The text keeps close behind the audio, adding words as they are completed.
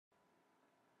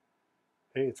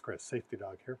Hey, it's Chris, Safety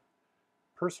Dog here.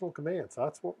 Personal conveyance,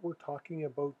 that's what we're talking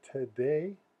about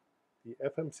today. The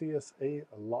FMCSA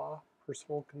law,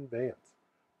 personal conveyance.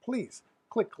 Please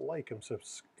click like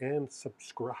and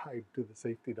subscribe to the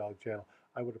Safety Dog channel.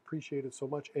 I would appreciate it so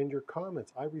much. And your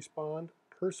comments, I respond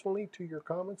personally to your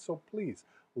comments, so please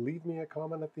leave me a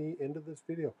comment at the end of this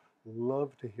video.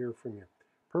 Love to hear from you.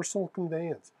 Personal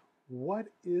conveyance, what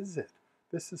is it?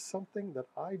 This is something that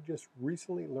I just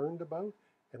recently learned about,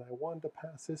 and I wanted to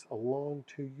pass this along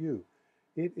to you.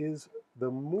 It is the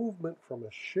movement from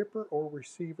a shipper or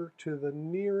receiver to the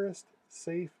nearest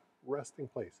safe resting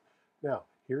place. Now,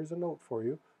 here's a note for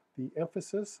you. The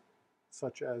emphasis,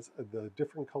 such as the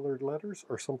different colored letters,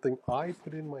 are something I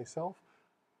put in myself.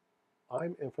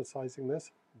 I'm emphasizing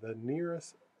this, the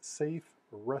nearest safe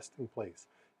resting place.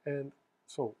 And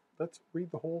so let's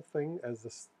read the whole thing as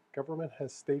the government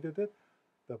has stated it.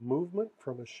 The movement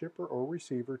from a shipper or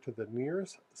receiver to the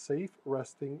nearest safe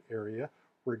resting area,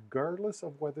 regardless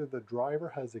of whether the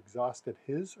driver has exhausted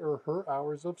his or her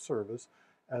hours of service,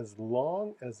 as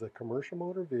long as the commercial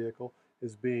motor vehicle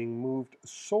is being moved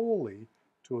solely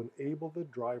to enable the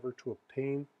driver to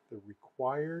obtain the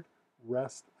required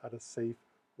rest at a safe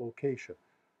location.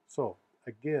 So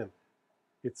again,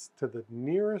 it's to the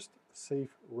nearest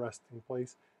safe resting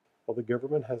place. Well, the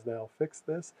government has now fixed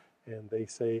this, and they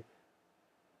say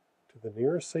to the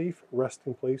nearest safe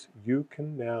resting place you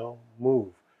can now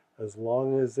move, as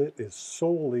long as it is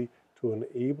solely to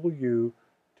enable you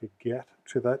to get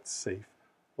to that safe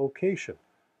location.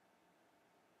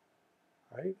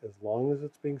 Right? As long as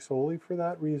it's being solely for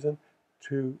that reason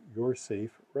to your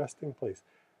safe resting place.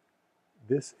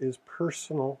 This is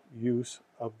personal use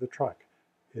of the truck.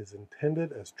 It is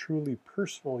intended as truly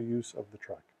personal use of the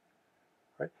truck.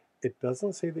 Right? It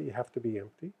doesn't say that you have to be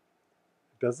empty.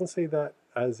 It doesn't say that,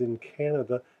 as in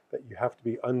Canada, that you have to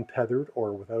be untethered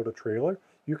or without a trailer.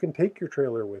 You can take your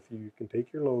trailer with you. You can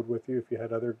take your load with you if you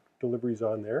had other deliveries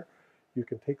on there. You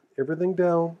can take everything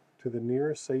down to the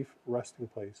nearest safe resting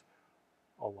place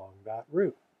along that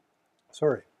route.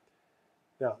 Sorry.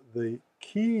 Now, the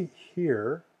key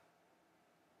here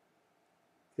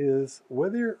is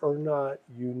whether or not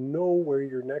you know where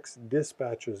your next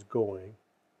dispatch is going.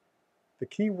 The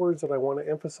key words that I want to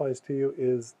emphasize to you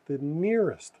is the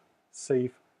nearest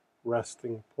safe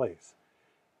resting place.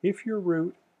 If your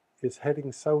route is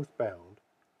heading southbound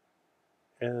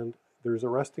and there's a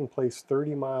resting place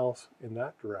 30 miles in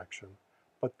that direction,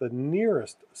 but the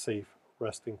nearest safe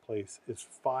resting place is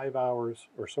 5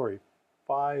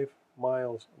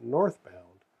 miles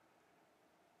northbound,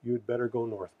 you'd better go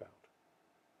northbound.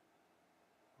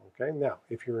 Okay, now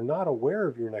if you're not aware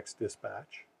of your next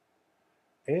dispatch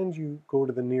and you go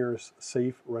to the nearest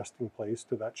safe resting place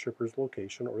to that shipper's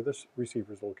location or the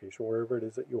receiver's location, wherever it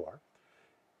is that you are,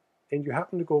 and you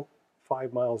happen to go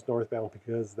 5 miles northbound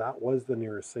because that was the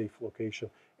nearest safe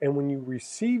location, and when you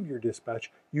receive your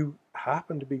dispatch, you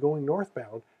happen to be going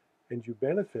northbound and you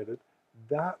benefited,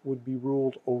 that would be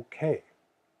ruled okay.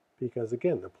 Because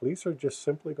again, the police are just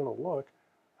simply going to look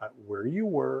at where you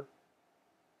were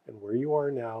and where you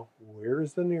are now. Where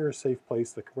is the nearest safe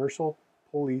place? The commercial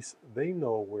police, they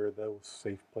know where those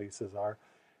safe places are,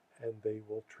 and they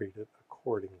will treat it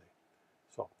accordingly.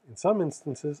 So in some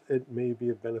instances, it may be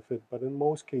a benefit, but in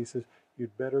most cases,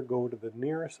 you'd better go to the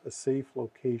nearest safe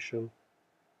location.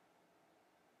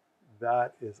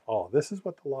 That is all. This is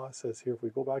what the law says here. If we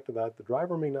go back to that, the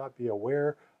driver may not be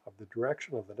aware of the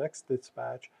direction of the next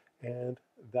dispatch, and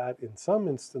that in some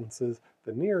instances,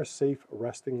 the nearest safe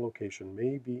resting location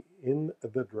may be in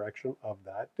the direction of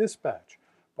that dispatch.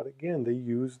 But again, they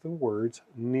use the words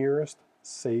nearest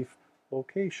safe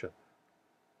location.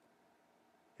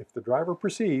 If the driver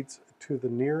proceeds to the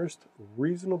nearest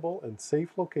reasonable and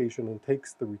safe location and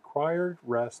takes the required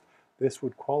rest, this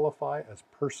would qualify as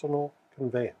personal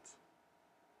conveyance.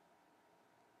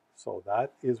 So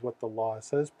that is what the law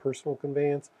says, personal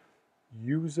conveyance.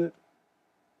 Use it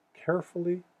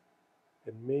carefully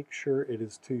and make sure it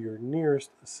is to your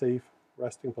nearest safe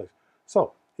resting place.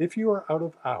 So if you are out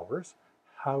of hours,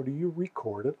 how do you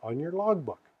record it on your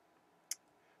logbook?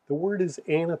 The word is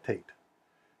annotate.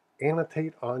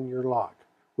 Annotate on your log,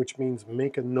 which means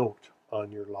make a note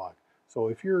on your log. So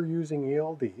if you're using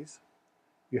ELDs,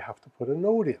 you have to put a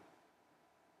note in.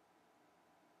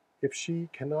 If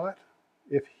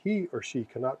he or she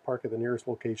cannot park at the nearest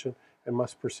location and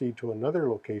must proceed to another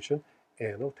location,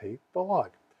 annotate the log.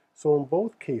 So in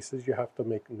both cases, you have to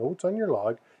make notes on your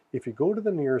log. If you go to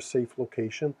the nearest safe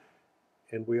location,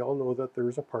 and we all know that there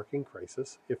is a parking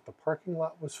crisis, if the parking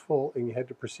lot was full and you had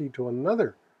to proceed to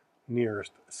another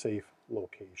nearest safe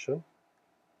location,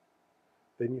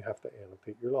 then you have to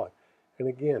annotate your log. And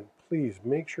again, please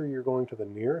make sure you're going to the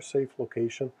nearest safe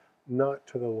location, not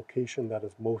to the location that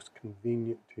is most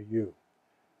convenient to you.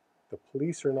 The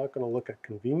police are not going to look at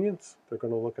convenience. They're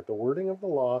going to look at the wording of the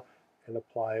law and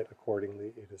apply it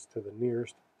accordingly. It is to the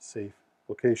nearest safe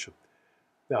location.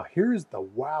 Now, here's the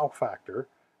wow factor,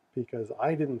 because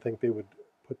I didn't think they would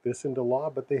put this into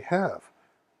law, but they have.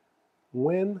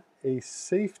 When a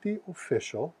safety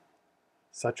official,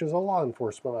 such as a law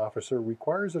enforcement officer,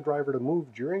 requires a driver to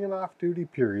move during an off-duty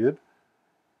period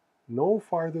no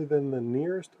farther than the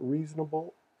nearest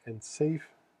reasonable and safe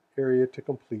area to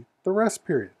complete the rest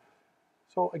period.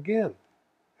 So again,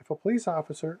 if a police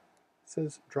officer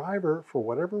says, driver, for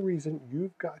whatever reason,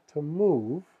 you've got to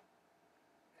move,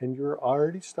 and you're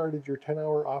already started your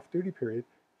 10-hour off-duty period,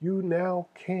 you now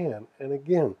can, and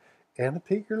again,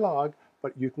 annotate your log,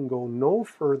 but you can go no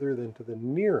further than to the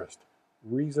nearest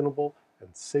reasonable and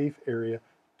safe area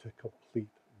to complete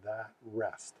that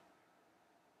rest.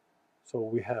 So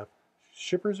we have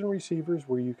shippers and receivers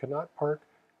where you cannot park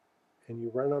and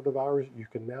you run out of hours. You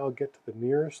can now get to the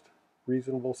nearest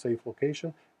reasonable safe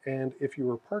location. And if you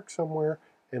were parked somewhere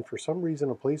and for some reason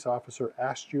a police officer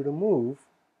asked you to move,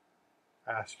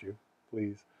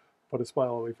 please put a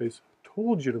smile on my face,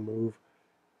 told you to move,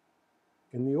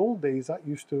 in the old days that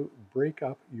used to break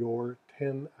up your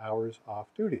 10 hours off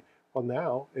duty. Well,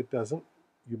 now it doesn't.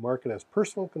 You mark it as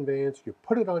personal conveyance, you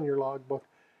put it on your logbook,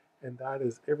 and that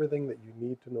is everything that you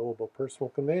need to know about personal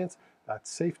conveyance. That's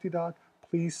Safety Dog.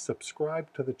 Please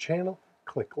subscribe to the channel,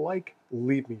 click like,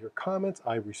 leave me your comments.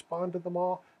 I respond to them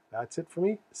all. That's it for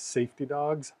me. Safety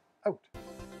Dogs out.